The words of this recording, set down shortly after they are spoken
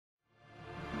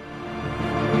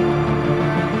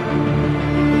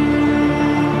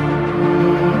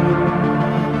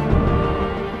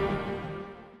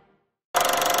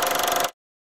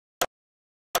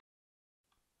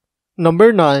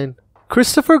Number 9.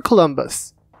 Christopher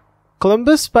Columbus.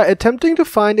 Columbus, by attempting to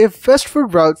find a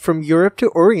westward route from Europe to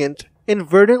Orient,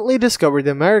 inadvertently discovered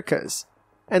the Americas,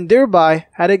 and thereby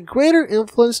had a greater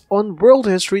influence on world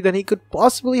history than he could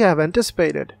possibly have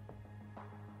anticipated.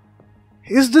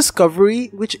 His discovery,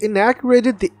 which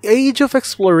inaugurated the age of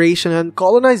exploration and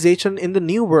colonization in the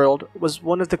New World, was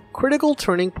one of the critical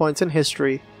turning points in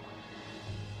history.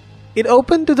 It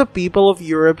opened to the people of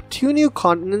Europe 2 new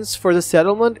continents for the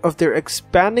settlement of their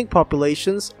expanding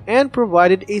populations and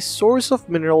provided a source of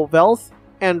mineral wealth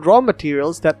and raw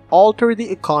materials that altered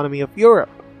the economy of Europe.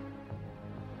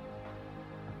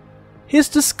 His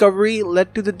discovery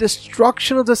led to the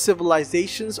destruction of the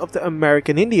civilizations of the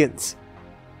American Indians.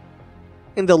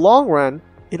 In the long run,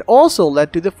 it also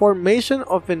led to the formation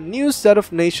of a new set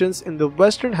of nations in the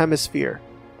Western Hemisphere,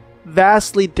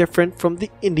 vastly different from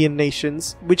the Indian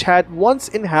nations which had once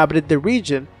inhabited the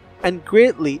region and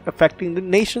greatly affecting the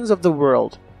nations of the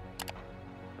world.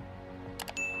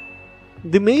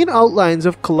 The main outlines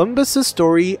of Columbus's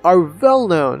story are well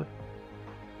known.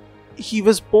 He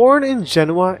was born in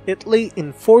Genoa, Italy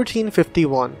in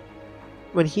 1451.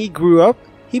 When he grew up,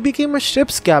 he became a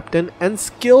ship's captain and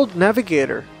skilled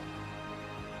navigator.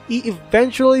 He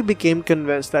eventually became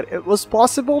convinced that it was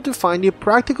possible to find a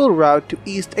practical route to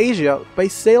East Asia by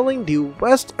sailing due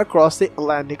west across the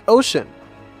Atlantic Ocean.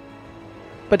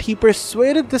 But he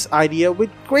persuaded this idea with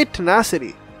great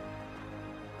tenacity.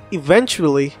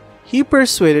 Eventually, he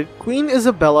persuaded Queen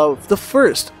Isabella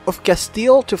I of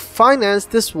Castile to finance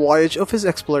this voyage of his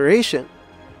exploration.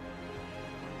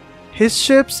 His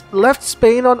ships left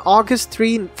Spain on August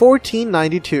 3,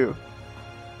 1492.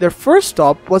 Their first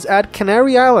stop was at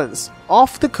Canary Islands,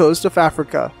 off the coast of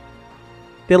Africa.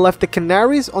 They left the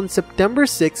Canaries on September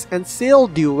 6 and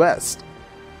sailed due west.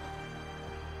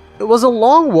 It was a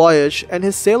long voyage and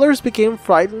his sailors became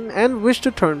frightened and wished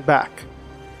to turn back.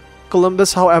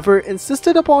 Columbus, however,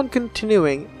 insisted upon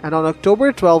continuing, and on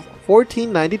October 12,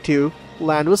 1492,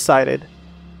 land was sighted.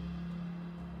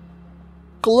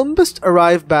 Columbus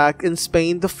arrived back in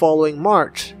Spain the following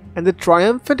March, and the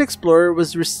triumphant explorer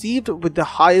was received with the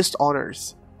highest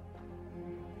honors.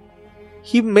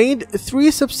 He made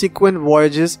 3 subsequent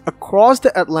voyages across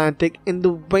the Atlantic in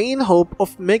the vain hope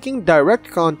of making direct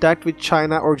contact with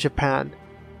China or Japan.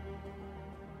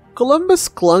 Columbus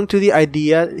clung to the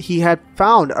idea he had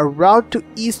found a route to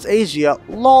East Asia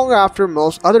long after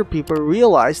most other people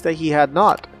realized that he had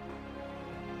not.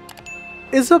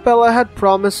 Isabella had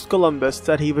promised Columbus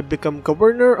that he would become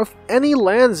governor of any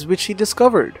lands which he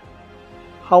discovered.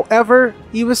 However,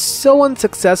 he was so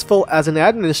unsuccessful as an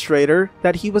administrator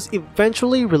that he was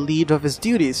eventually relieved of his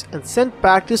duties and sent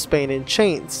back to Spain in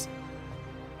chains.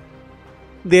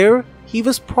 There, he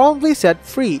was promptly set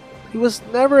free. He was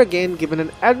never again given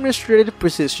an administrative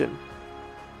position.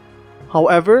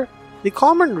 However, the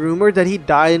common rumor that he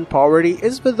died in poverty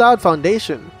is without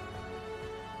foundation.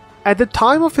 At the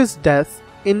time of his death,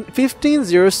 in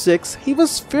 1506, he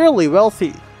was fairly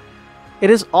wealthy.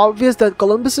 It is obvious that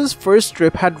Columbus's first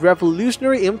trip had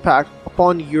revolutionary impact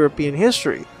upon European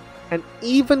history, and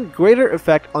even greater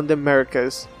effect on the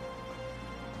Americas.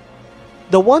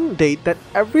 The one date that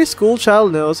every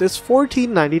schoolchild knows is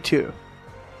 1492.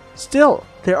 Still,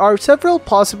 there are several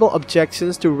possible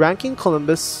objections to ranking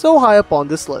Columbus so high upon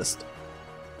this list.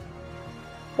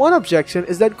 One objection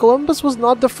is that Columbus was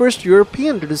not the first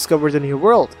European to discover the New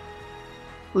World.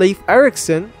 Leif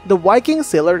Erikson, the Viking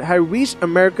sailor, had reached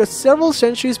America several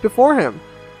centuries before him,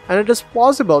 and it is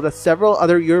possible that several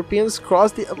other Europeans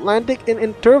crossed the Atlantic in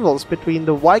intervals between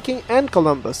the Viking and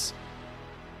Columbus.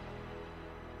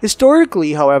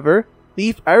 Historically, however,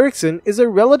 Leif Erikson is a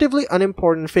relatively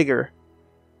unimportant figure.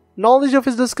 Knowledge of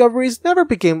his discoveries never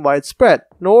became widespread,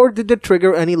 nor did they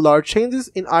trigger any large changes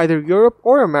in either Europe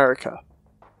or America.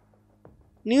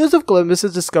 News of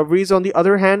Columbus's discoveries, on the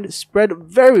other hand, spread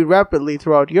very rapidly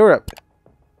throughout Europe.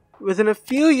 Within a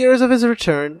few years of his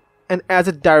return, and as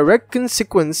a direct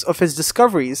consequence of his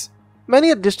discoveries, many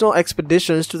additional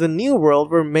expeditions to the New World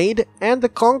were made and the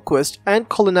conquest and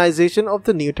colonization of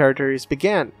the new territories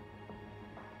began.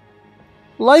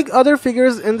 Like other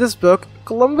figures in this book,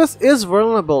 Columbus is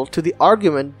vulnerable to the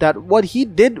argument that what he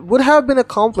did would have been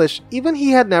accomplished even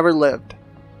he had never lived.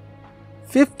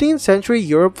 15th century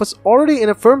Europe was already in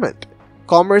a ferment,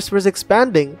 commerce was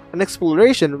expanding, and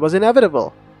exploration was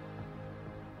inevitable.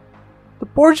 The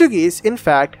Portuguese, in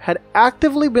fact, had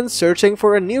actively been searching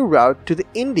for a new route to the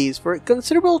Indies for a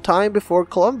considerable time before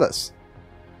Columbus.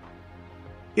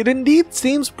 It indeed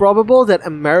seems probable that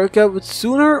America would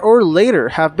sooner or later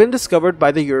have been discovered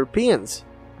by the Europeans.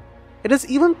 It is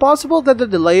even possible that the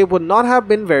delay would not have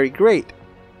been very great.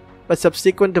 but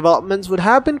subsequent developments would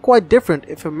have been quite different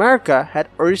if America had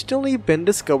originally been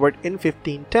discovered in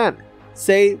 1510,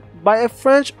 say by a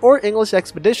French or English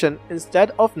expedition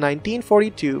instead of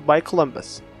 1942 by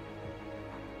Columbus.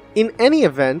 In any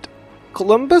event,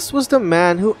 Columbus was the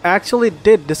man who actually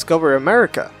did discover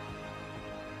America.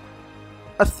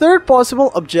 A third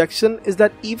possible objection is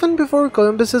that even before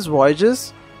Columbus's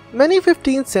voyages, many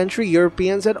 15th century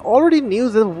Europeans had already knew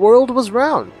the world was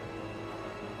round.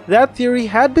 That theory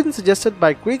had been suggested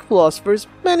by Greek philosophers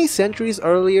many centuries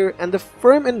earlier, and the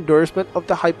firm endorsement of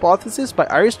the hypothesis by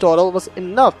Aristotle was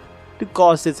enough to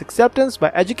cause its acceptance by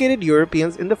educated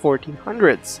Europeans in the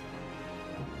 1400s.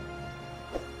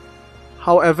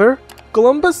 However,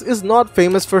 Columbus is not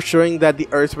famous for showing that the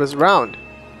earth was round.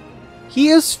 He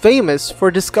is famous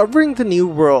for discovering the New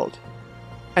World,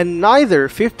 and neither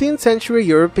 15th century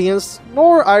Europeans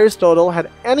nor Aristotle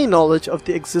had any knowledge of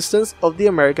the existence of the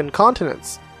American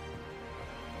continents.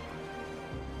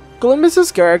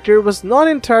 Columbus's character was not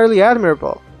entirely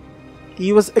admirable.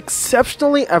 He was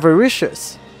exceptionally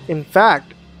avaricious. In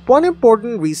fact, one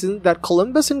important reason that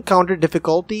Columbus encountered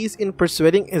difficulties in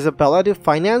persuading Isabella to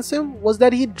finance him was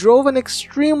that he drove an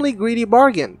extremely greedy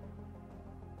bargain.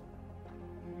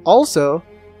 Also,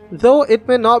 though it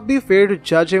may not be fair to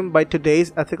judge him by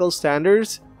today's ethical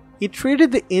standards, he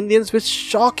treated the Indians with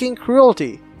shocking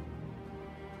cruelty.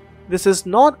 This is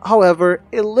not, however,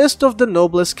 a list of the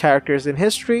noblest characters in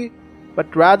history,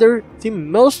 but rather the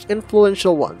most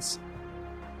influential ones.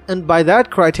 And by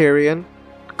that criterion,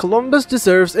 Columbus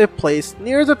deserves a place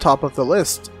near the top of the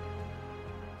list.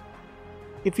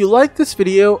 If you like this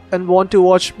video and want to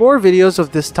watch more videos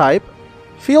of this type,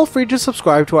 feel free to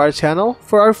subscribe to our channel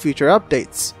for our future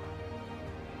updates.